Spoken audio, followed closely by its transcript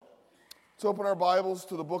Let's open our Bibles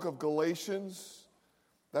to the book of Galatians.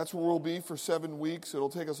 That's where we'll be for 7 weeks. It'll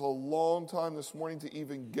take us a long time this morning to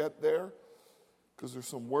even get there because there's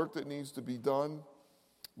some work that needs to be done.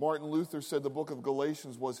 Martin Luther said the book of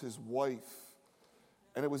Galatians was his wife,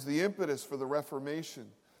 and it was the impetus for the Reformation.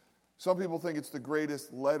 Some people think it's the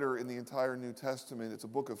greatest letter in the entire New Testament. It's a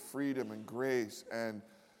book of freedom and grace, and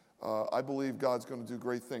I believe God's going to do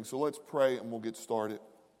great things. So let's pray and we'll get started.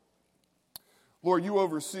 Lord, you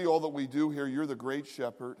oversee all that we do here. You're the great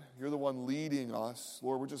shepherd. You're the one leading us.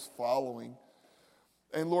 Lord, we're just following.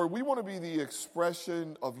 And Lord, we want to be the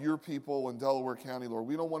expression of your people in Delaware County, Lord.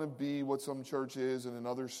 We don't want to be what some church is in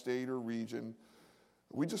another state or region.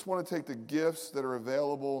 We just want to take the gifts that are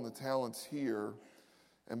available and the talents here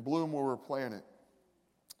and bloom where we're planted.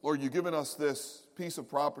 Lord, you've given us this piece of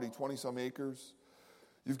property, 20-some acres.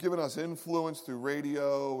 You've given us influence through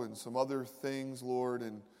radio and some other things, Lord,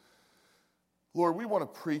 and Lord, we want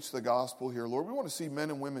to preach the gospel here. Lord, we want to see men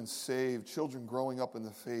and women saved, children growing up in the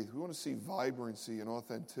faith. We want to see vibrancy and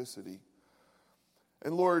authenticity.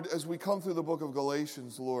 And Lord, as we come through the book of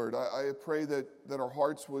Galatians, Lord, I pray that our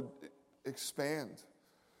hearts would expand,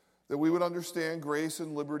 that we would understand grace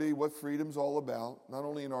and liberty, what freedom's all about, not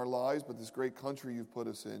only in our lives, but this great country you've put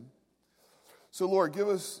us in. So Lord, give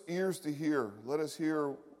us ears to hear. Let us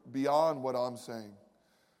hear beyond what I'm saying,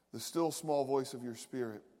 the still small voice of your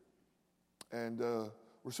Spirit. And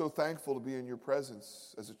we're so thankful to be in your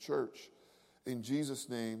presence as a church. In Jesus'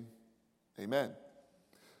 name, amen.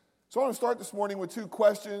 So I want to start this morning with 2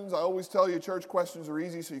 questions. I always tell you church questions are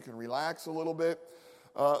easy so you can relax a little bit.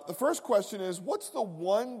 The first question is, what's the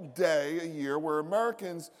one day a year where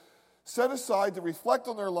Americans set aside to reflect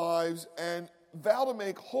on their lives and vow to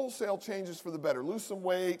make wholesale changes for the better? Lose some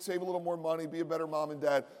weight, save a little more money, be a better mom and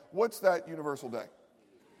dad. What's that universal day?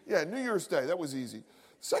 Yeah, New Year's Day. That was easy.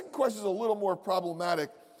 Second question is a little more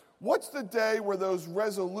problematic. What's the day where those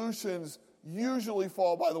resolutions usually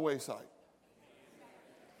fall by the wayside?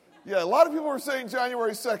 Yeah, a lot of people are saying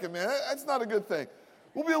January 2nd, man. That's not a good thing.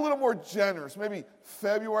 We'll be a little more generous. Maybe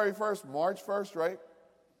February 1st, March 1st, right?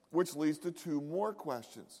 Which leads to 2 more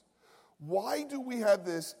questions. Why do we have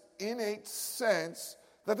this innate sense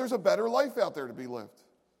that there's a better life out there to be lived?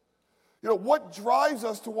 You know, what drives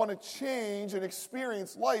us to want to change and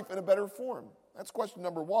experience life in a better form? That's question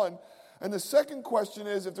number 1. And the second question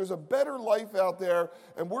is, if there's a better life out there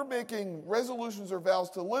and we're making resolutions or vows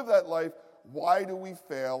to live that life, why do we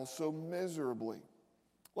fail so miserably?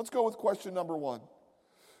 Let's go with question number 1.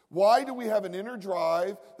 Why do we have an inner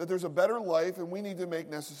drive that there's a better life and we need to make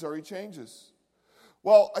necessary changes?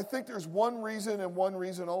 Well, I think there's one reason and one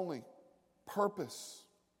reason only: purpose.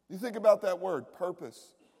 You think about that word,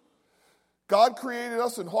 purpose. God created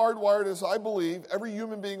us and hardwired us, I believe, every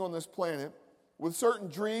human being on this planet, with certain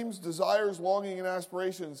dreams, desires, longing, and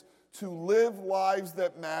aspirations to live lives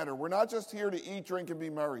that matter. We're not just here to eat, drink, and be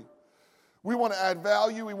merry. We want to add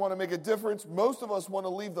value. We want to make a difference. Most of us want to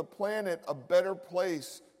leave the planet a better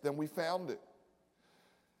place than we found it.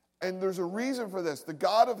 And there's a reason for this. The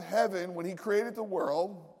God of heaven, when he created the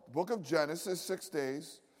world, the book of Genesis, 6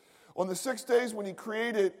 days, on the 6 days when he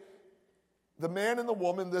created the man and the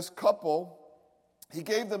woman, this couple, he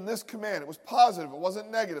gave them this command. It was positive. It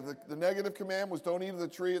wasn't negative. The negative command was don't eat of the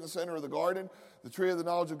tree in the center of the garden, the tree of the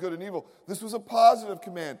knowledge of good and evil. This was a positive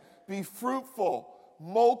command. Be fruitful,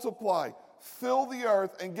 multiply, fill the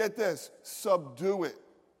earth, and get this, subdue it.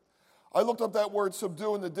 I looked up that word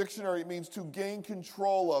subdue in the dictionary. It means to gain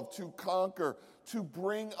control of, to conquer, to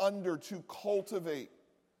bring under, to cultivate.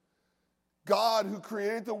 God, who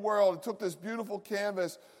created the world and took this beautiful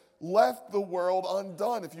canvas, left the world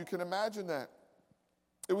undone, if you can imagine that.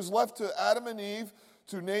 It was left to Adam and Eve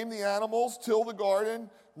to name the animals, till the garden,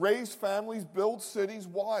 raise families, build cities.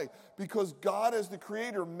 Why? Because God, as the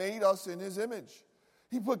creator, made us in his image.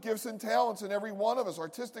 He put gifts and talents in every one of us,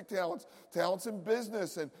 artistic talents, talents in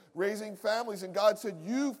business and raising families. And God said,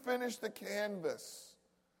 you finish the canvas.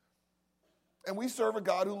 And we serve a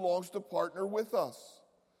God who longs to partner with us.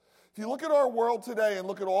 If you look at our world today and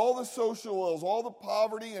look at all the social ills, all the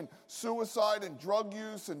poverty and suicide and drug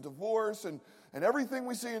use and divorce and everything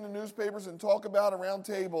we see in the newspapers and talk about around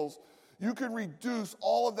tables, you could reduce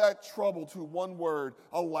all of that trouble to one word: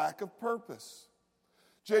 a lack of purpose.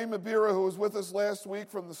 Jay Mabira, who was with us last week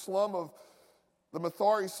from the slum of the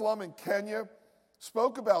Mathare slum in Kenya,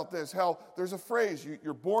 spoke about this, how there's a phrase,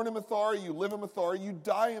 you're born in Mathare, you live in Mathare, you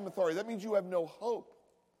die in Mathare. That means you have no hope.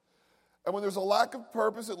 And when there's a lack of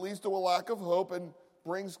purpose, it leads to a lack of hope and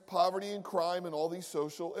brings poverty and crime and all these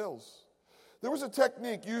social ills. There was a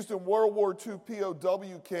technique used in World War II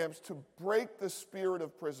POW camps to break the spirit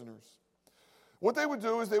of prisoners. What they would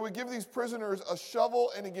do is they would give these prisoners a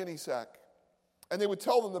shovel and a guinea sack. and they would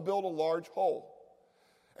tell them to build a large hole.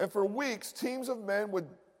 And for weeks, teams of men would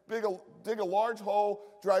dig a large hole,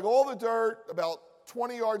 drag all the dirt about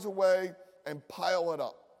 20 yards away, and pile it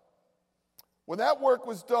up. When that work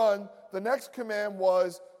was done, the next command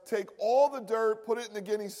was, take all the dirt, put it in the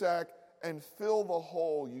guinea sack, and fill the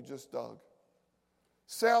hole you just dug.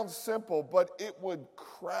 Sounds simple, but it would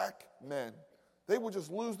crack men. They would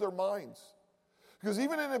just lose their minds. Because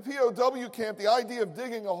even in a POW camp, the idea of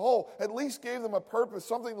digging a hole at least gave them a purpose,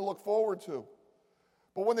 something to look forward to.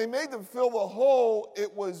 But when they made them fill the hole,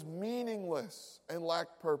 it was meaningless and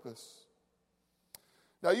lacked purpose.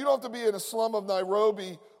 Now, you don't have to be in a slum of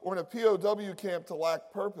Nairobi or in a POW camp to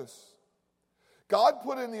lack purpose. God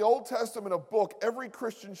put in the Old Testament a book every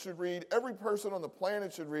Christian should read, every person on the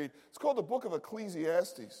planet should read. It's called the book of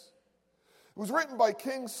Ecclesiastes. It was written by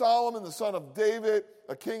King Solomon, the son of David,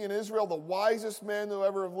 a king in Israel, the wisest man to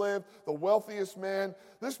ever have lived, the wealthiest man.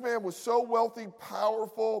 This man was so wealthy,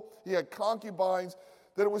 powerful, he had concubines,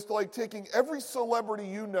 that it was like taking every celebrity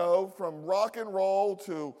you know, from rock and roll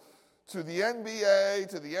to the NBA,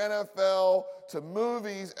 to the NFL, to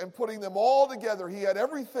movies, and putting them all together. He had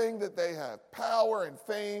everything that they have, power and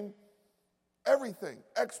fame, everything,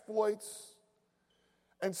 exploits.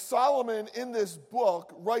 And Solomon, in this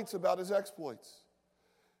book, writes about his exploits.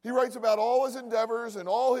 He writes about all his endeavors and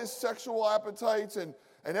all his sexual appetites and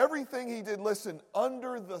everything he did, listen,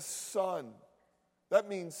 under the sun. That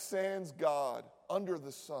means sans God, under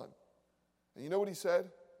the sun. And you know what he said?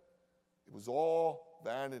 It was all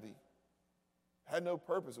vanity. Had no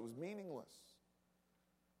purpose. It was meaningless.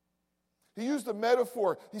 He used a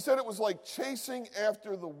metaphor. He said it was like chasing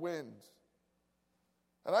after the wind.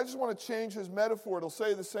 And I just want to change his metaphor. It'll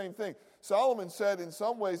say the same thing. Solomon said in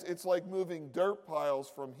some ways it's like moving dirt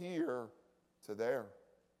piles from here to there.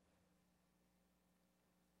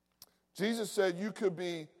 Jesus said you could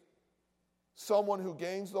be someone who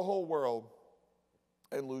gains the whole world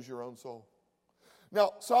and lose your own soul.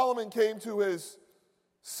 Now, Solomon came to his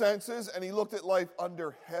senses and he looked at life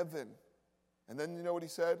under heaven. And then you know what he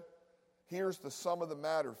said? Here's the sum of the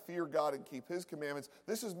matter. Fear God and keep his commandments.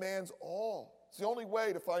 This is man's all. It's the only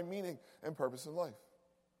way to find meaning and purpose in life.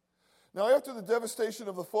 Now, after the devastation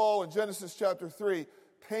of the fall in Genesis chapter 3,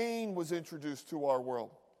 pain was introduced to our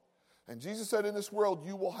world. And Jesus said, in this world,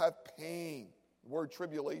 you will have pain. The word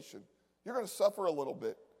tribulation. You're going to suffer a little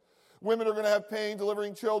bit. Women are going to have pain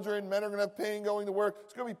delivering children. Men are going to have pain going to work.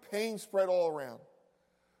 It's going to be pain spread all around.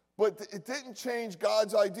 But it didn't change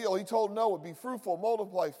God's ideal. He told Noah, be fruitful,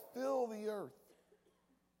 multiply, fill the earth.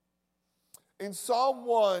 In Psalm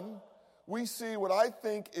 1, we see what I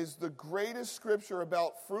think is the greatest scripture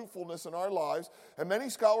about fruitfulness in our lives. And many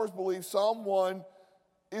scholars believe Psalm 1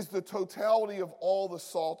 is the totality of all the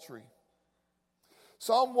psaltery.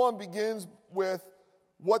 Psalm 1 begins with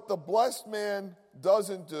what the blessed man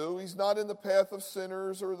doesn't do. He's not in the path of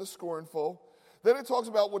sinners or the scornful. Then it talks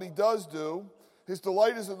about what he does do. His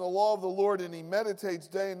delight is in the law of the Lord, and he meditates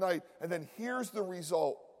day and night. And then here's the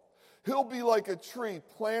result. He'll be like a tree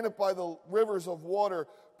planted by the rivers of water,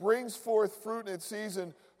 brings forth fruit in its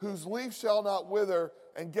season, whose leaf shall not wither.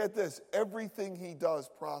 And get this, everything he does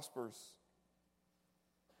prospers.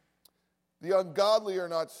 The ungodly are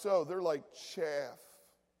not so. They're like chaff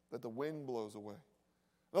that the wind blows away.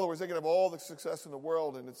 In other words, they can have all the success in the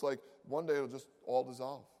world, and it's like one day it'll just all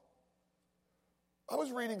dissolve. I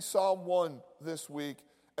was reading Psalm 1 this week,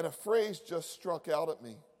 and a phrase just struck out at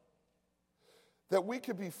me. That we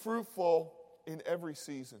could be fruitful in every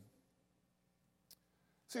season.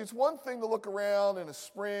 See, it's one thing to look around in a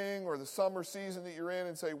spring or the summer season that you're in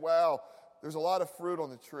and say, wow, there's a lot of fruit on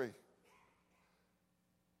the tree.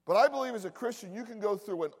 But I believe as a Christian, you can go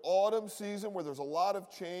through an autumn season where there's a lot of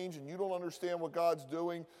change and you don't understand what God's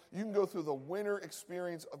doing. You can go through the winter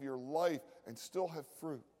experience of your life and still have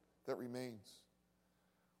fruit that remains.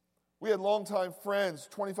 We had longtime friends,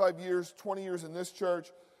 25 years, 20 years in this church,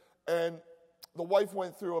 and the wife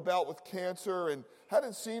went through a bout with cancer and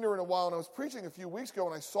hadn't seen her in a while. And I was preaching a few weeks ago,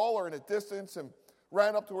 and I saw her in a distance and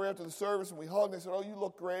ran up to her after the service, and we hugged. And I said, oh, you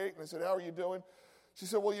look great. And I said, how are you doing? She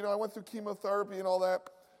said, well, I went through chemotherapy and all that.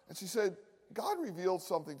 And she said, God revealed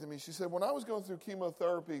something to me. She said, when I was going through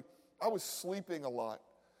chemotherapy, I was sleeping a lot.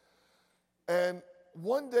 And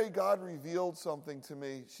one day God revealed something to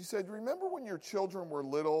me. She said, remember when your children were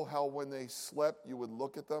little, how when they slept, you would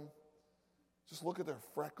look at them? Just look at their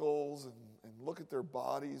freckles and look at their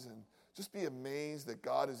bodies and just be amazed that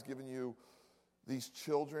God has given you these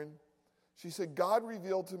children. She said, God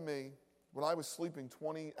revealed to me when I was sleeping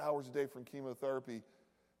 20 hours a day from chemotherapy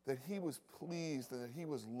that he was pleased and that he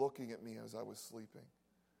was looking at me as I was sleeping.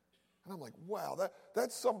 And I'm like, wow,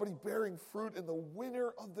 that's somebody bearing fruit in the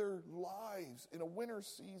winter of their lives, in a winter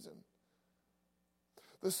season.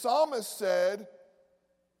 The psalmist said,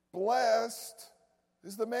 blessed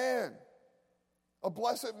is the man, a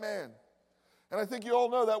blessed man. And I think you all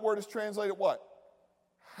know that word is translated what?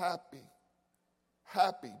 Happy.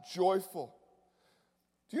 Happy, joyful.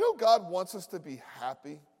 Do you know God wants us to be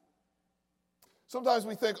happy? Sometimes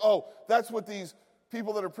we think, oh, that's what these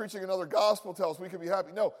people that are preaching another gospel tell us, we can be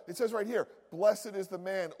happy. No, it says right here, blessed is the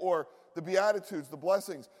man, or the Beatitudes, the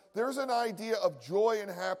blessings. There's an idea of joy and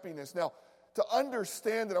happiness. Now, to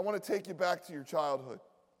understand it, I want to take you back to your childhood.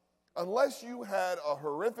 Unless you had a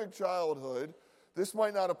horrific childhood, this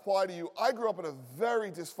might not apply to you. I grew up in a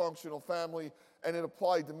very dysfunctional family, and it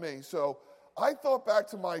applied to me. So I thought back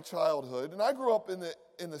to my childhood, and I grew up in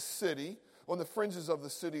the city, on the fringes of the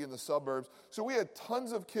city in the suburbs. So we had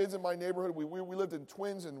tons of kids in my neighborhood. We lived in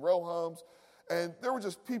twins and row homes, and there were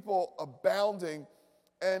just people abounding.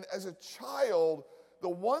 And as a child, the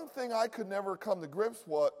one thing I could never come to grips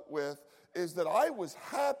with is that I was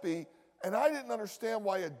happy, and I didn't understand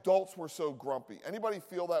why adults were so grumpy. Anybody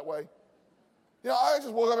feel that way? I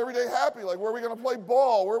just woke up every day happy. Like, where are we going to play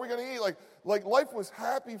ball? Where are we going to eat? Like life was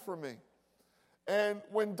happy for me. And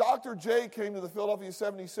when Dr. J came to the Philadelphia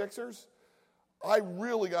 76ers, I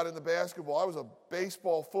really got into basketball. I was a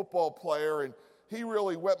baseball, football player, and he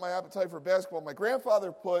really whet my appetite for basketball. My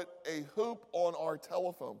grandfather put a hoop on our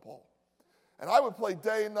telephone pole. And I would play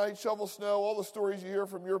day and night, shovel snow, all the stories you hear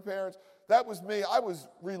from your parents. That was me. I was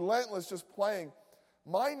relentless just playing.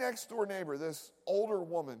 My next door neighbor, this older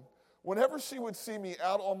woman, whenever she would see me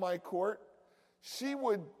out on my court, she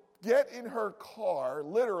would get in her car,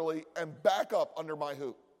 literally, and back up under my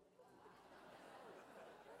hoop.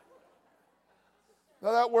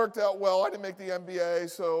 Now, that worked out well. I didn't make the NBA,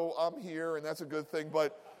 so I'm here, and that's a good thing.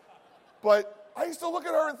 But I used to look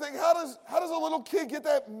at her and think, how does a little kid get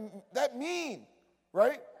that mean,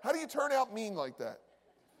 right? How do you turn out mean like that?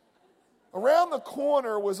 Around the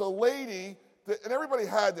corner was a lady, and everybody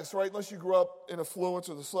had this, right, unless you grew up in affluence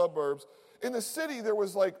or the suburbs. In the city, there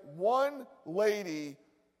was like one lady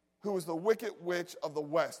who was the wicked witch of the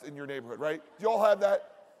West in your neighborhood, right? Do you all have that?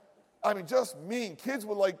 I mean, just mean. Kids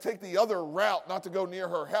would take the other route not to go near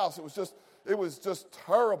her house. It was just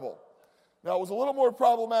terrible. Now, it was a little more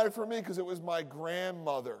problematic for me because it was my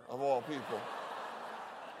grandmother, of all people.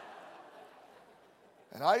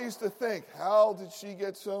 And I used to think, how did she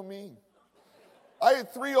get so mean? I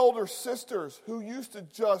had 3 older sisters who used to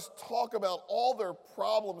just talk about all their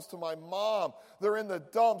problems to my mom. They're in the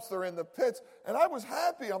dumps, they're in the pits, and I was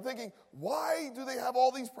happy. I'm thinking, why do they have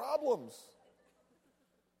all these problems?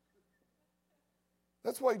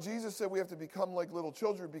 That's why Jesus said we have to become like little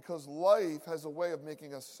children, because life has a way of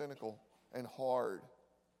making us cynical and hard.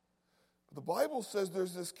 But the Bible says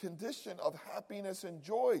there's this condition of happiness and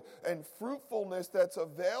joy and fruitfulness that's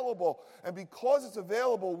available. And because it's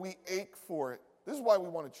available, we ache for it. This is why we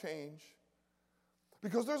want to change.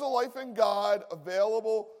 Because there's a life in God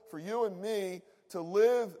available for you and me to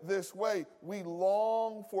live this way. We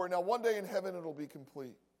long for it. Now, one day in heaven it'll be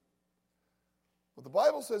complete. But the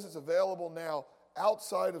Bible says it's available now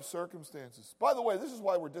outside of circumstances. By the way, this is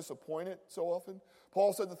why we're disappointed so often.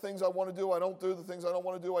 Paul said, the things I want to do, I don't do. The things I don't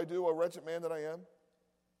want to do, I do. A wretched man that I am.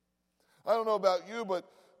 I don't know about you, but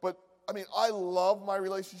I mean, I love my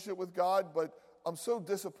relationship with God, but I'm so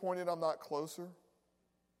disappointed I'm not closer.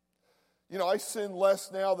 I sin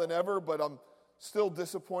less now than ever, but I'm still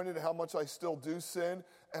disappointed at how much I still do sin,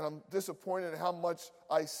 and I'm disappointed at how much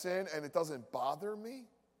I sin and it doesn't bother me.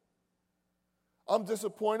 I'm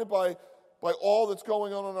disappointed by all that's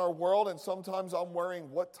going on in our world, and sometimes I'm worrying,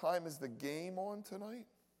 what time is the game on tonight?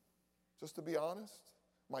 Just to be honest,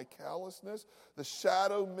 my callousness, the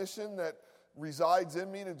shadow mission that resides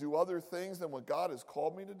in me to do other things than what God has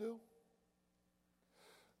called me to do.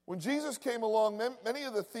 When Jesus came along, many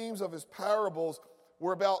of the themes of his parables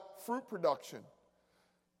were about fruit production.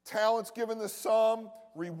 Talents given to some,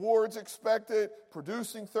 rewards expected,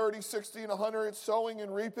 producing 30, 60, and 100, sowing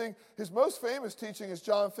and reaping. His most famous teaching is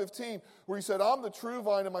John 15, where he said, I'm the true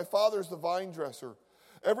vine and my Father is the vine dresser.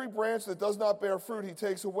 Every branch that does not bear fruit, he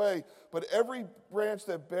takes away. But every branch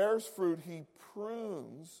that bears fruit, he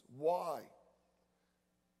prunes. Why?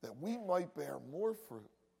 That we might bear more fruit.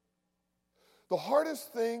 The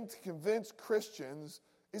hardest thing to convince Christians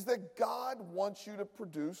is that God wants you to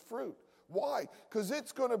produce fruit. Why? Because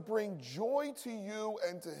it's going to bring joy to you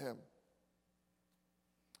and to him.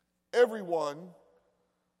 Everyone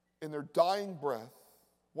in their dying breath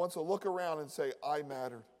wants to look around and say, I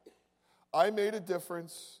mattered. I made a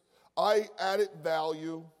difference. I added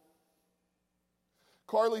value.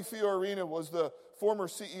 Carly Fiorina was the former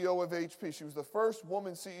CEO of HP. She was the first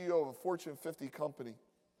woman CEO of a Fortune 50 company.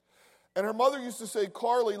 And her mother used to say,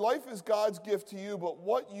 Carly, life is God's gift to you, but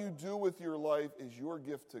what you do with your life is your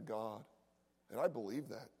gift to God. And I believe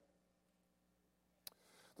that.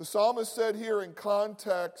 The psalmist said here in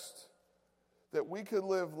context that we could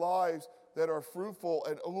live lives that are fruitful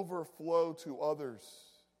and overflow to others.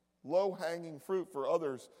 Low-hanging fruit for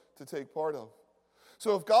others to take part of.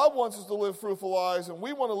 So if God wants us to live fruitful lives and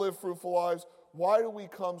we want to live fruitful lives, why do we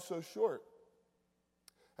come so short?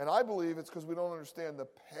 And I believe it's because we don't understand the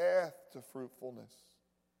path to fruitfulness.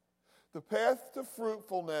 The path to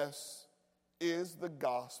fruitfulness is the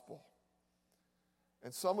gospel.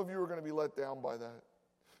 And some of you are going to be let down by that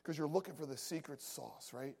because you're looking for the secret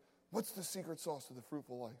sauce, right? What's the secret sauce to the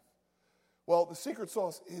fruitful life? Well, the secret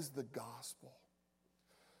sauce is the gospel.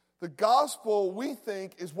 The gospel, we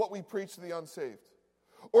think, is what we preach to the unsaved.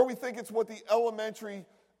 Or we think it's what the elementary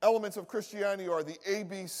elements of Christianity are, the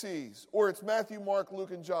ABCs. Or it's Matthew, Mark,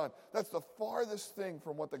 Luke, and John. That's the farthest thing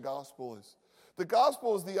from what the gospel is. The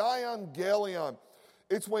gospel is the Evangelion.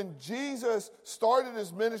 It's when Jesus started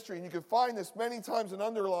his ministry, and you can find this many times and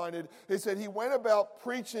underline it. It said he went about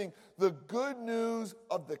preaching the good news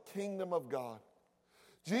of the kingdom of God.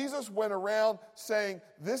 Jesus went around saying,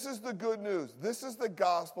 this is the good news. This is the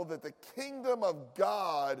gospel that the kingdom of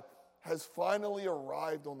God has finally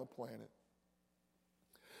arrived on the planet.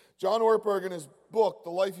 John Ortberg, in his book,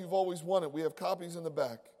 The Life You've Always Wanted, we have copies in the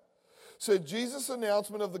back, said Jesus'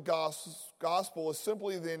 announcement of the gospel is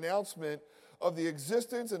simply the announcement of the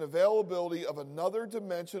existence and availability of another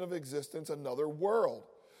dimension of existence, another world.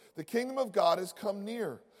 The kingdom of God has come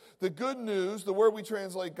near. The good news, the word we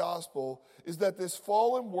translate gospel, is that this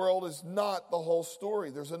fallen world is not the whole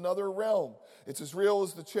story. There's another realm. It's as real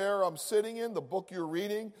as the chair I'm sitting in, the book you're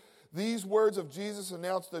reading. These words of Jesus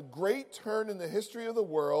announced a great turn in the history of the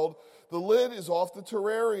world. The lid is off the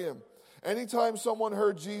terrarium. Anytime someone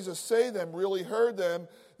heard Jesus say them, really heard them,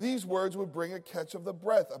 these words would bring a catch of the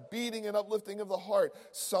breath, a beating and uplifting of the heart,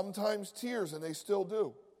 sometimes tears, and they still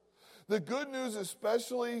do. The good news,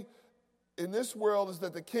 especially in this world, is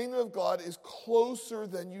that the kingdom of God is closer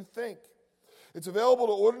than you think. It's available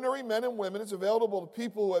to ordinary men and women. It's available to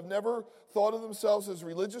people who have never thought of themselves as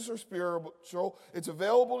religious or spiritual. It's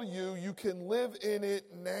available to you. You can live in it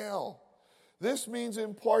now. This means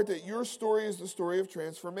in part that your story is the story of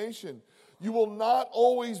transformation. You will not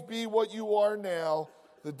always be what you are now.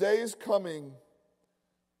 The day is coming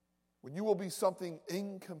when you will be something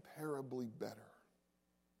incomparably better.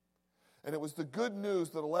 And it was the good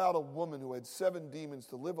news that allowed a woman who had 7 demons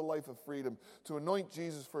to live a life of freedom, to anoint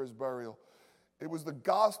Jesus for his burial. It was the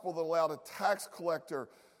gospel that allowed a tax collector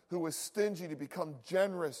who was stingy to become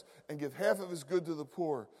generous and give half of his good to the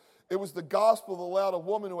poor. It was the gospel that allowed a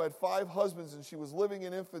woman who had 5 husbands and she was living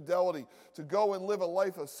in infidelity to go and live a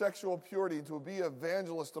life of sexual purity and to be an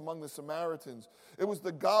evangelist among the Samaritans. It was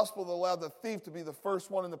the gospel that allowed the thief to be the first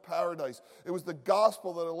one in the paradise. It was the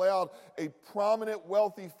gospel that allowed a prominent,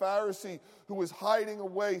 wealthy Pharisee who was hiding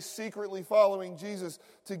away, secretly following Jesus,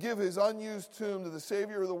 to give his unused tomb to the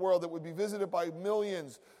Savior of the world that would be visited by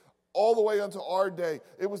millions all the way unto our day.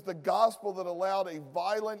 It was the gospel that allowed a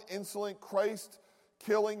violent, insolent,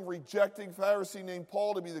 Christ-killing, rejecting Pharisee named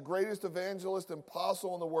Paul to be the greatest evangelist and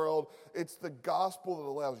apostle in the world. It's the gospel that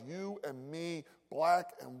allows you and me,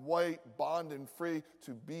 black and white, bond and free,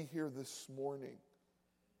 to be here this morning.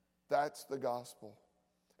 That's the gospel.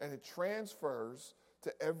 And it transfers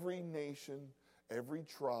to every nation, every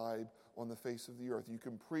tribe on the face of the earth. You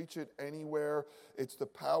can preach it anywhere. It's the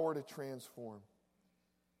power to transform.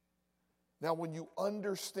 Now, when you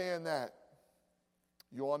understand that,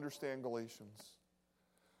 you'll understand Galatians.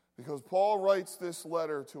 Because Paul writes this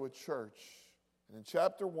letter to a church. And in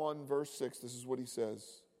chapter 1, verse 6, this is what he says.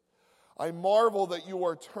 I marvel that you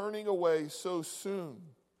are turning away so soon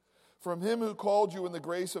from him who called you in the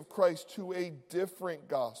grace of Christ to a different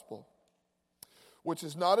gospel, which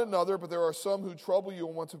is not another, but there are some who trouble you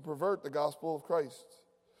and want to pervert the gospel of Christ.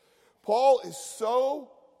 Paul is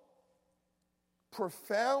so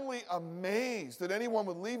profoundly amazed that anyone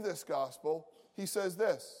would leave this gospel. He says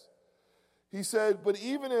this. He said, but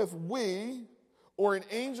even if we or an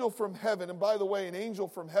angel from heaven, and by the way, an angel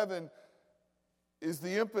from heaven is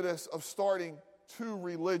the impetus of starting 2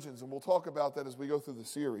 religions, and we'll talk about that as we go through the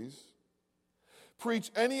series,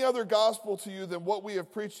 preach any other gospel to you than what we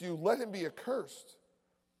have preached to you, let him be accursed.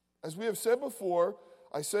 As we have said before,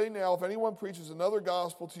 I say now, if anyone preaches another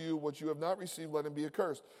gospel to you, which you have not received, let him be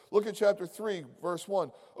accursed. Look at chapter 3, verse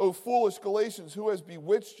 1. O foolish Galatians, who has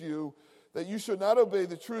bewitched you that you should not obey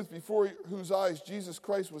the truth before whose eyes Jesus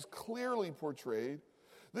Christ was clearly portrayed?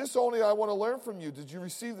 This only I want to learn from you. Did you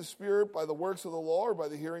receive the Spirit by the works of the law or by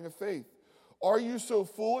the hearing of faith? Are you so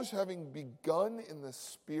foolish, having begun in the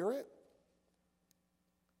Spirit,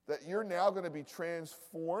 that you're now going to be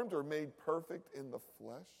transformed or made perfect in the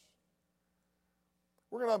flesh?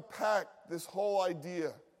 We're going to unpack this whole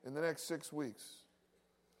idea in the next 6 weeks.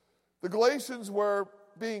 The Galatians were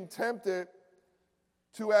being tempted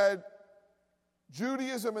to add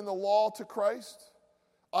Judaism and the law to Christ,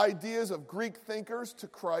 ideas of Greek thinkers to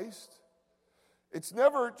Christ. It's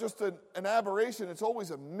never just an aberration, it's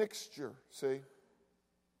always a mixture, see?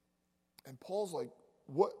 And Paul's like,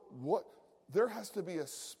 what? There has to be a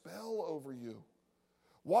spell over you.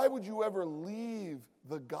 Why would you ever leave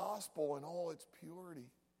the gospel in all its purity?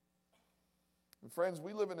 And friends,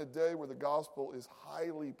 we live in a day where the gospel is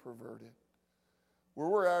highly perverted, where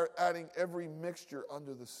we're adding every mixture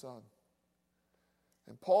under the sun.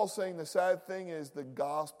 And Paul's saying the sad thing is the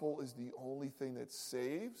gospel is the only thing that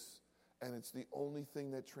saves, and it's the only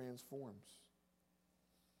thing that transforms.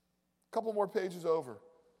 A couple more pages over.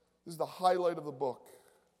 This is the highlight of the book,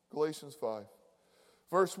 Galatians 5.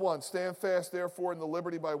 Verse 1, stand fast, therefore, in the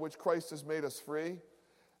liberty by which Christ has made us free,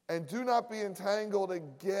 and do not be entangled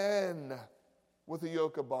again with a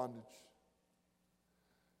yoke of bondage.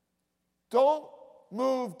 Don't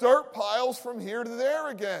move dirt piles from here to there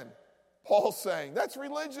again, Paul's saying. That's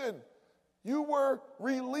religion. You were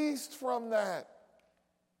released from that.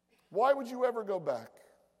 Why would you ever go back?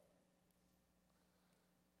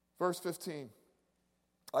 Verse 15,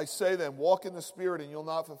 I say then, walk in the Spirit, and you'll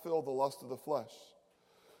not fulfill the lust of the flesh.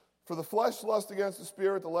 For the flesh lusts against the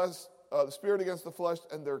Spirit, the Spirit against the flesh,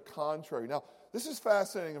 and they're contrary. Now, this is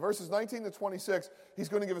fascinating. In verses 19 to 26, he's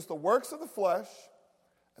going to give us the works of the flesh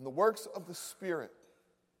and the works of the Spirit.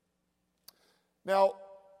 Now,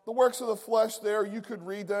 the works of the flesh there, you could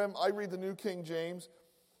read them. I read the New King James.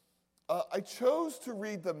 I chose to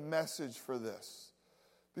read the Message for this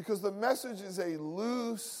because the Message is a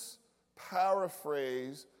loose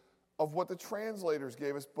paraphrase of what the translators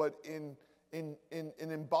gave us, but in an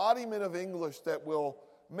embodiment of English that will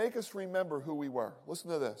make us remember who we were. Listen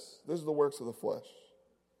to this. This is the works of the flesh.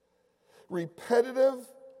 Repetitive,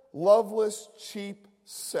 loveless, cheap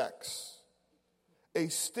sex. A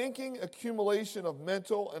stinking accumulation of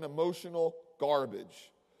mental and emotional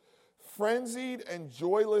garbage. Frenzied and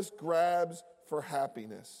joyless grabs for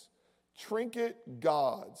happiness. Trinket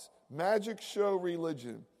gods. Magic show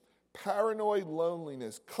religion. Paranoid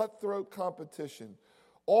loneliness. Cutthroat competition.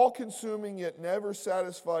 All-consuming yet never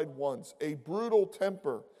satisfied once, a brutal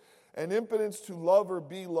temper, an impotence to love or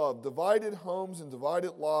be loved, divided homes and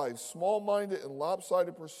divided lives, small-minded and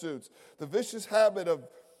lopsided pursuits, the vicious habit of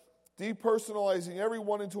depersonalizing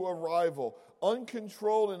everyone into a rival,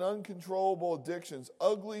 uncontrolled and uncontrollable addictions,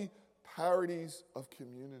 ugly parodies of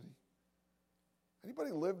community.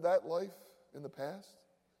 Anybody lived that life in the past?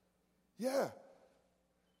 Yeah.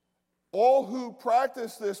 All who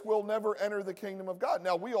practice this will never enter the kingdom of God.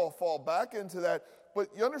 Now, we all fall back into that, but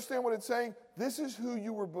you understand what it's saying? This is who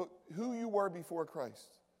you were before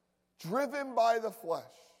Christ, driven by the flesh.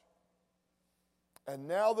 And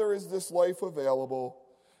now there is this life available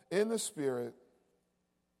in the Spirit,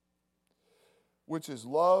 which is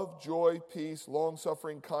love, joy, peace,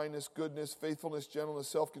 long-suffering, kindness, goodness, faithfulness, gentleness,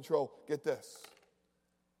 self-control. Get this.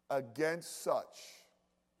 Against such,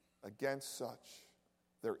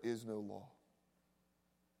 there is no law.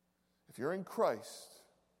 If you're in Christ,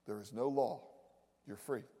 there is no law. You're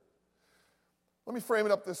free. Let me frame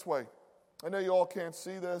it up this way. I know you all can't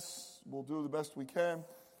see this. We'll do the best we can.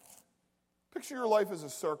 Picture your life as a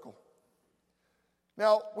circle.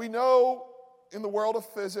 Now, we know in the world of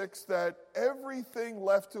physics that everything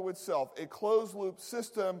left to itself, a closed-loop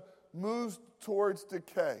system, moves towards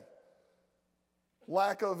decay.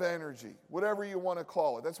 Lack of energy, whatever you want to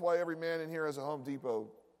call it. That's why every man in here has a Home Depot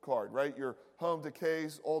card, right? Your home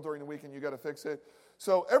decays all during the weekend, you got to fix it.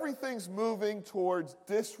 So everything's moving towards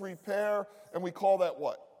disrepair, and we call that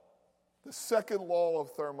what? The second law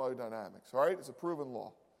of thermodynamics, all right? It's a proven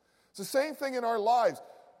law. It's the same thing in our lives.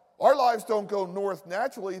 Our lives don't go north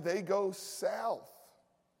naturally, they go south.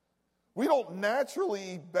 We don't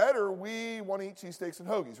naturally eat better, we want to eat cheesesteaks and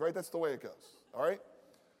hoagies, right? That's the way it goes, all right?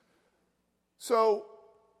 So,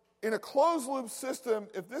 in a closed-loop system,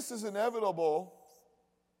 if this is inevitable,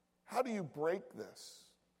 how do you break this?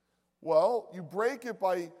 Well, you break it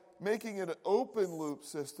by making it an open-loop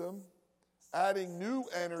system, adding new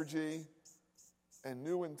energy and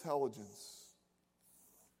new intelligence.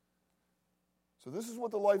 So this is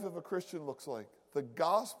what the life of a Christian looks like. The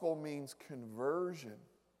gospel means conversion.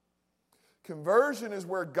 Conversion is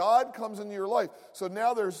where God comes into your life. So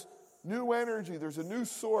now there's new energy. There's a new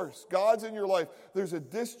source. God's in your life. There's a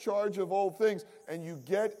discharge of old things, and you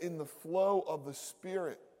get in the flow of the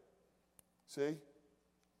Spirit. See?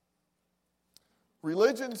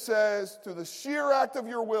 Religion says, through the sheer act of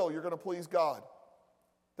your will, you're going to please God.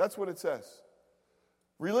 That's what it says.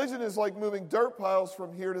 Religion is like moving dirt piles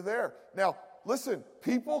from here to there. Now, listen,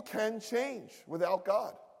 people can change without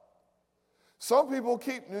God. Some people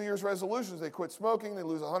keep New Year's resolutions. They quit smoking, they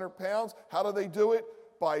lose 100 pounds. How do they do it?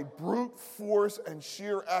 By brute force and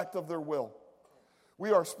sheer act of their will.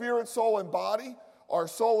 We are spirit, soul, and body. Our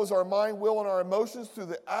soul is our mind, will, and our emotions. Through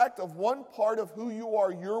the act of one part of who you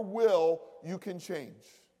are, your will, you can change.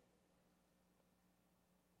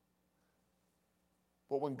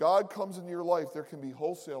 But when God comes into your life, there can be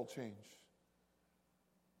wholesale change.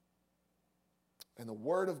 And the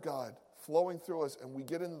Word of God flowing through us, and we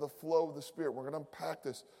get into the flow of the Spirit. We're going to unpack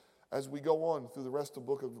this as we go on through the rest of the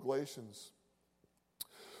book of Galatians.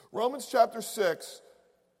 Romans chapter 6,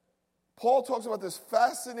 Paul talks about this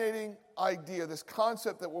fascinating idea, this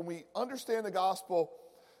concept that when we understand the gospel,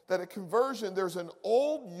 that at conversion there's an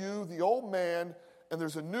old you, the old man, and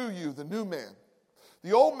there's a new you, the new man.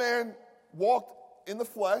 The old man walked in the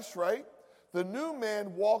flesh, right? The new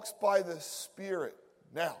man walks by the Spirit.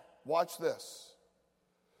 Now, watch this.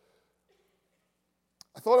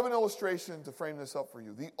 I thought of an illustration to frame this up for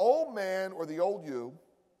you. The old man or the old you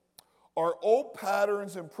are old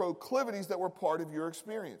patterns and proclivities that were part of your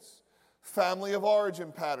experience. Family of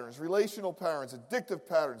origin patterns, relational patterns, addictive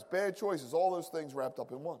patterns, bad choices, all those things wrapped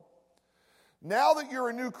up in one. Now that you're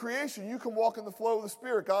a new creation, you can walk in the flow of the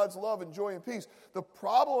Spirit, God's love and joy and peace. The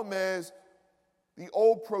problem is the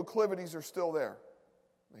old proclivities are still there.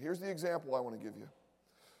 Now, here's the example I want to give you.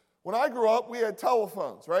 When I grew up, we had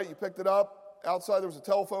telephones, right? You picked it up. Outside there was a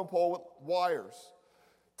telephone pole with wires.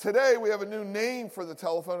 Today we have a new name for the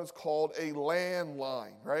telephone. It's called a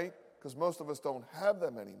landline, right? Because most of us don't have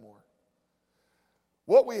them anymore.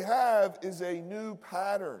 What we have is a new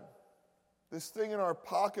pattern. This thing in our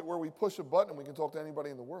pocket where we push a button and we can talk to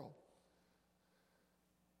anybody in the world.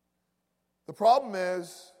 The problem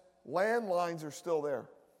is landlines are still there.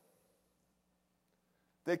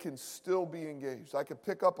 They can still be engaged. I could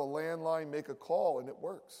pick up a landline, make a call, and it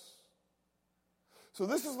works. So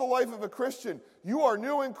this is the life of a Christian. You are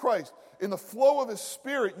new in Christ. In the flow of His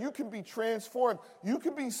Spirit, you can be transformed. You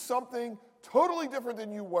can be something totally different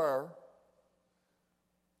than you were.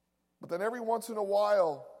 But then every once in a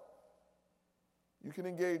while, you can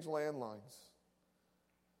engage landlines.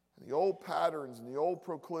 And the old patterns and the old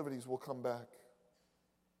proclivities will come back.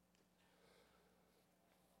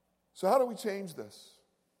 So how do we change this?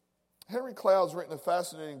 Henry Cloud's written a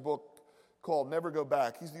fascinating book called Never Go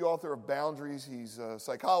Back. He's the author of Boundaries. He's a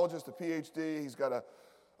psychologist, a PhD. He's got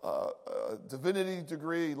a divinity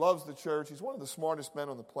degree. He loves the church. He's one of the smartest men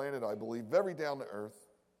on the planet, I believe, very down to earth.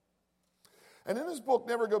 And in his book,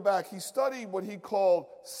 Never Go Back, he studied what he called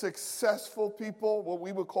successful people, what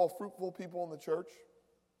we would call fruitful people in the church,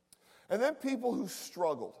 and then people who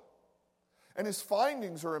struggled. And his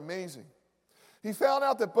findings are amazing. He found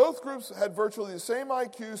out that both groups had virtually the same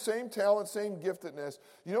IQ, same talent, same giftedness.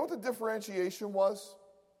 You know what the differentiation was?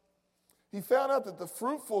 He found out that the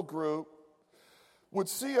fruitful group would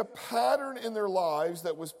see a pattern in their lives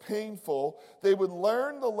that was painful. They would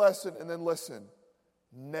learn the lesson and then listen.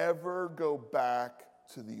 Never go back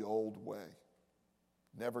to the old way.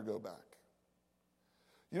 Never go back.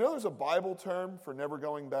 You know there's a Bible term for never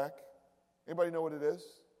going back? Anybody know what it is?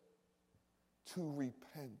 To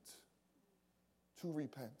repent. To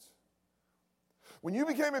repent. When you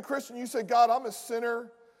became a Christian, you said, God, I'm a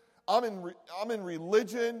sinner. I'm in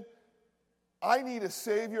religion. I need a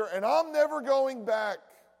Savior, and I'm never going back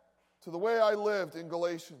to the way I lived in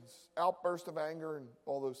Galatians. Outburst of anger and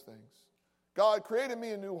all those things. God created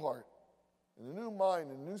me a new heart, and a new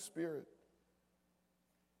mind, and a new spirit.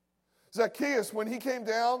 Zacchaeus, when he came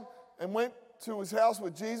down and went to his house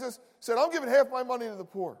with Jesus, said, I'm giving half my money to the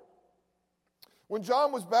poor. When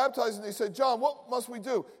John was baptized and they said, John, what must we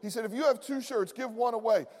do? He said, if you have 2 shirts, give one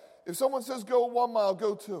away. If someone says go 1 mile,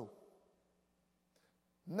 go 2.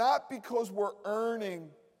 Not because we're earning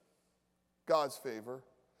God's favor,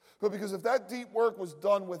 but because if that deep work was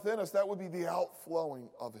done within us, that would be the outflowing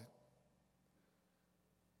of it.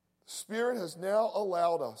 The Spirit has now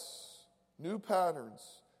allowed us new patterns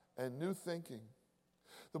and new thinking.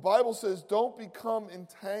 The Bible says, don't become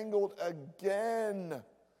entangled again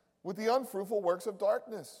with the unfruitful works of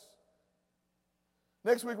darkness.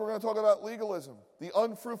 Next week, we're going to talk about legalism, the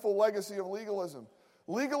unfruitful legacy of legalism.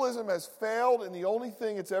 Legalism has failed in the only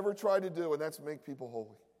thing it's ever tried to do, and that's make people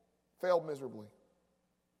holy. Failed miserably.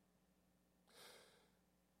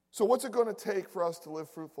 So what's it going to take for us to live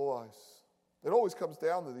fruitful lives? It always comes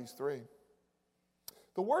down to these three.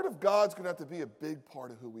 The Word of God's going to have to be a big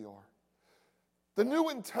part of who we are. The new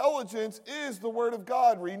intelligence is the Word of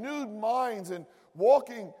God, renewed minds and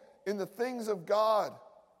walking in the things of God.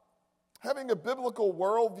 Having a biblical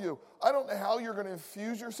worldview. I don't know how you're going to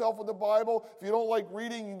infuse yourself with the Bible. If you don't like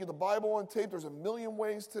reading, you can get the Bible on tape. There's a million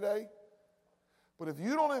ways today. But if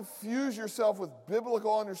you don't infuse yourself with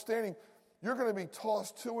biblical understanding, you're going to be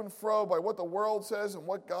tossed to and fro by what the world says and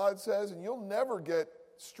what God says, and you'll never get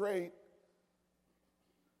straight.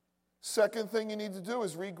 Second thing you need to do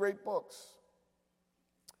is read great books.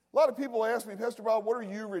 A lot of people ask me, Pastor Bob, what are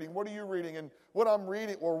you reading? What are you reading? And what I'm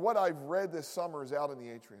reading, or what I've read this summer, is out in the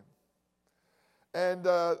atrium. And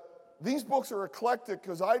these books are eclectic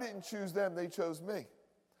because I didn't choose them, they chose me.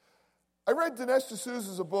 I read Dinesh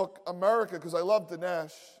D'Souza's book, America, because I loved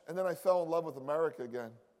Dinesh, and then I fell in love with America again.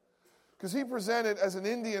 Because he presented as an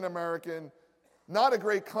Indian American, not a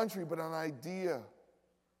great country, but an idea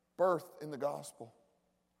birthed in the gospel.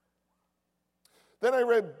 Then I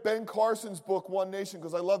read Ben Carson's book, One Nation,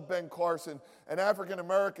 because I love Ben Carson, an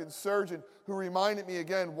African-American surgeon who reminded me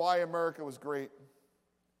again why America was great.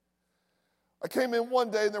 I came in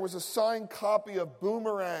one day and there was a signed copy of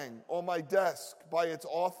Boomerang on my desk by its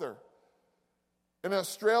author. An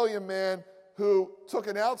Australian man who took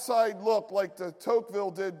an outside look like de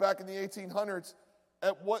Tocqueville did back in the 1800s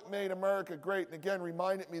at what made America great, and again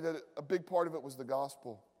reminded me that a big part of it was the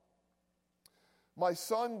gospel. My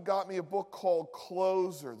son got me a book called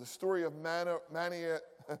Closer, the story of The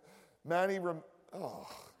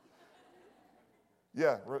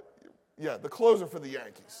closer for the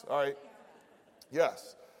Yankees, all right?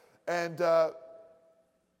 Yes. And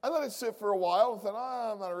I let it sit for a while and thought,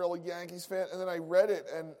 I'm not a real Yankees fan. And then I read it,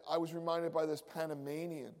 and I was reminded by this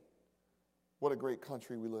Panamanian, what a great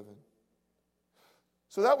country we live in.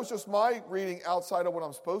 So that was just my reading outside of what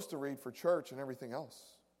I'm supposed to read for church and everything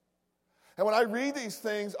else. And when I read these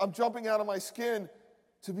things, I'm jumping out of my skin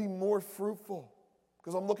to be more fruitful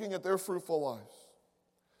because I'm looking at their fruitful lives.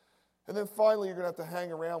 And then finally, you're going to have to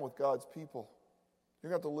hang around with God's people. You're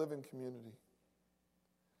going to have to live in community.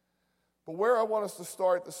 But where I want us to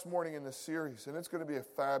start this morning in this series, and it's going to be a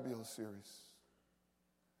fabulous series,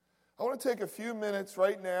 I want to take a few minutes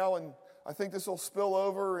right now, and I think this will spill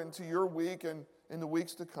over into your week and in the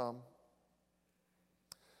weeks to come.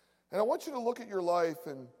 And I want you to look at your life,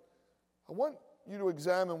 and I want you to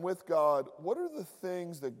examine with God, what are the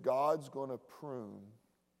things that God's going to prune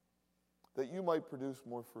that you might produce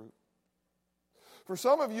more fruit? For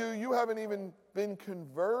some of you, you haven't even been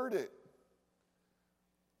converted.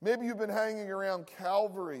 Maybe you've been hanging around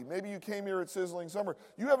Calvary. Maybe you came here at Sizzling Summer.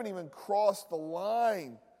 You haven't even crossed the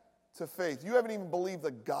line to faith. You haven't even believed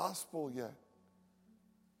the gospel yet.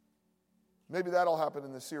 Maybe that'll happen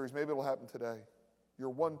in this series. Maybe it'll happen today. You're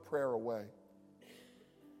one prayer away.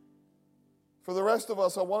 For the rest of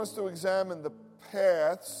us, I want us to examine the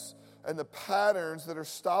paths and the patterns that are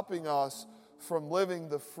stopping us from living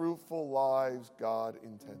the fruitful lives God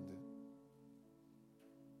intended.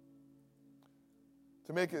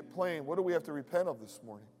 To make it plain, what do we have to repent of this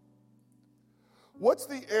morning? What's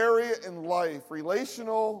the area in life,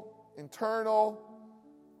 relational, internal,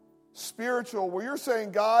 spiritual, where you're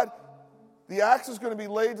saying, God, the axe is going to be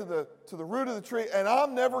laid to the root of the tree, and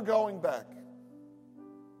I'm never going back?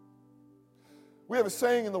 We have a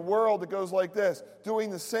saying in the world that goes like this: doing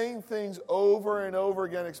the same things over and over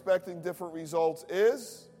again, expecting different results,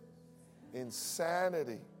 is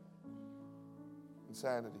insanity.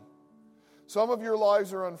 Insanity. Some of your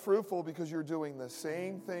lives are unfruitful because you're doing the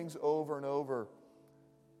same things over and over,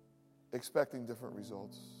 expecting different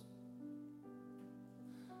results.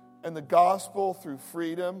 And the gospel, through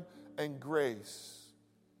freedom and grace,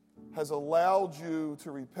 has allowed you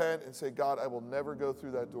to repent and say, God, I will never go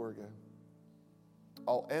through that door again.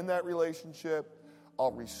 I'll end that relationship.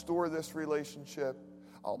 I'll restore this relationship.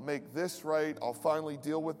 I'll make this right. I'll finally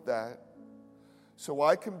deal with that so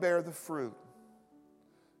I can bear the fruit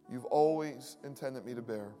you've always intended me to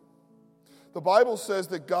bear. The Bible says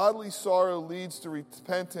that godly sorrow leads to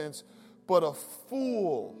repentance, but a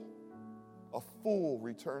fool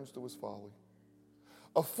returns to his folly.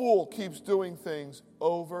 A fool keeps doing things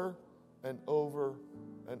over and over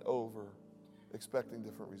and over, expecting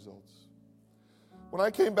different results. When I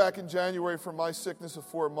came back in January from my sickness of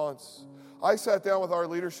 4 months, I sat down with our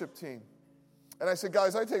leadership team, and I said,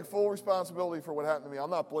 guys, I take full responsibility for what happened to me. I'm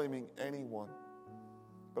not blaming anyone.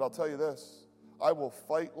 But I'll tell you this, I will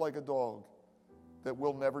fight like a dog that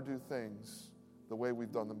we'll never do things the way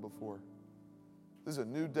we've done them before. This is a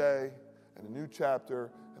new day and a new chapter,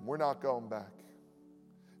 and we're not going back.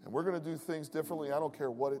 And we're going to do things differently. I don't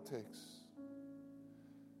care what it takes.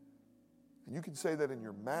 And you can say that in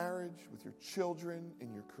your marriage, with your children,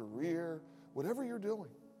 in your career, whatever you're doing.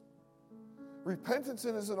 Repentance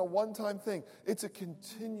isn't a one-time thing. It's a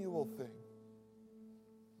continual thing.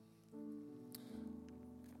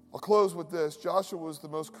 I'll close with this. Joshua was the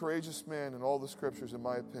most courageous man in all the scriptures, in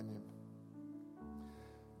my opinion.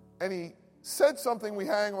 And he said something we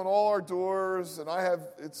hang on all our doors, and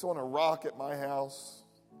it's on a rock at my house.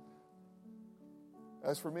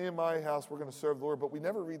 As for me and my house, we're going to serve the Lord, but we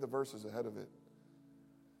never read the verses ahead of it.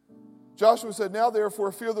 Joshua said, "Now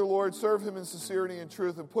therefore fear the Lord, serve him in sincerity and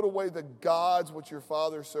truth, and put away the gods which your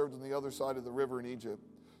father served on the other side of the river in Egypt.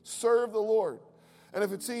 Serve the Lord. And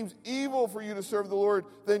if it seems evil for you to serve the Lord,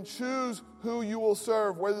 then choose who you will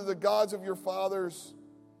serve, whether the gods of your fathers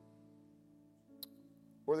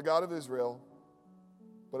or the God of Israel.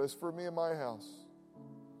 But as for me and my house,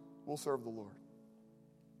 we'll serve the Lord."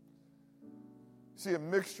 See, a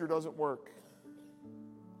mixture doesn't work.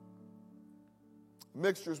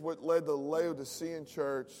 Mixture is what led the Laodicean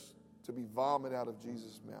church to be vomit out of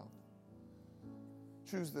Jesus' mouth.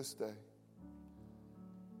 Choose this day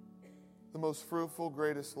the most fruitful,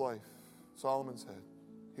 greatest life. Solomon said,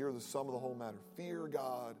 here are the sum of the whole matter. Fear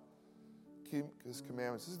God, keep his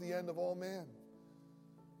commandments. This is the end of all man.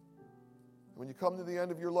 When you come to the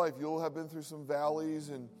end of your life, you'll have been through some valleys,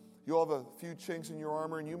 and you'll have a few chinks in your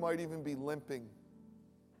armor, and you might even be limping.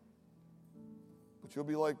 But you'll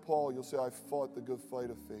be like Paul. You'll say, "I fought the good fight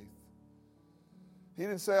of faith." He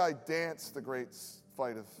didn't say, "I danced the great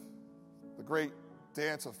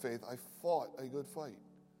dance of faith." I fought a good fight.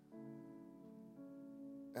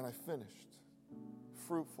 And I finished,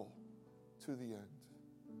 fruitful to the end.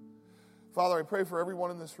 Father, I pray for everyone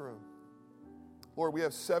in this room. Lord, we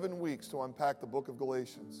have 7 weeks to unpack the book of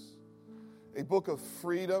Galatians, a book of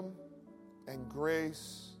freedom and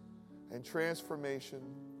grace and transformation.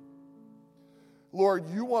 Lord,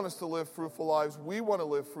 you want us to live fruitful lives. We want to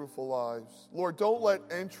live fruitful lives. Lord, don't let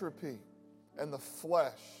entropy and the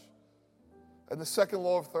flesh and the second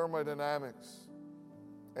law of thermodynamics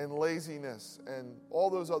and laziness and all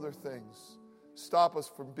those other things stop us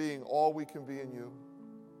from being all we can be in you.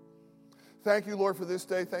 Thank you, Lord, for this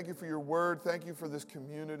day. Thank you for your word. Thank you for this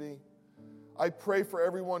community. I pray for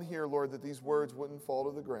everyone here, Lord, that these words wouldn't fall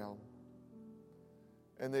to the ground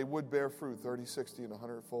and they would bear fruit 30, 60, and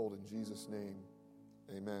 100-fold in Jesus' name.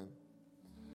 Amen.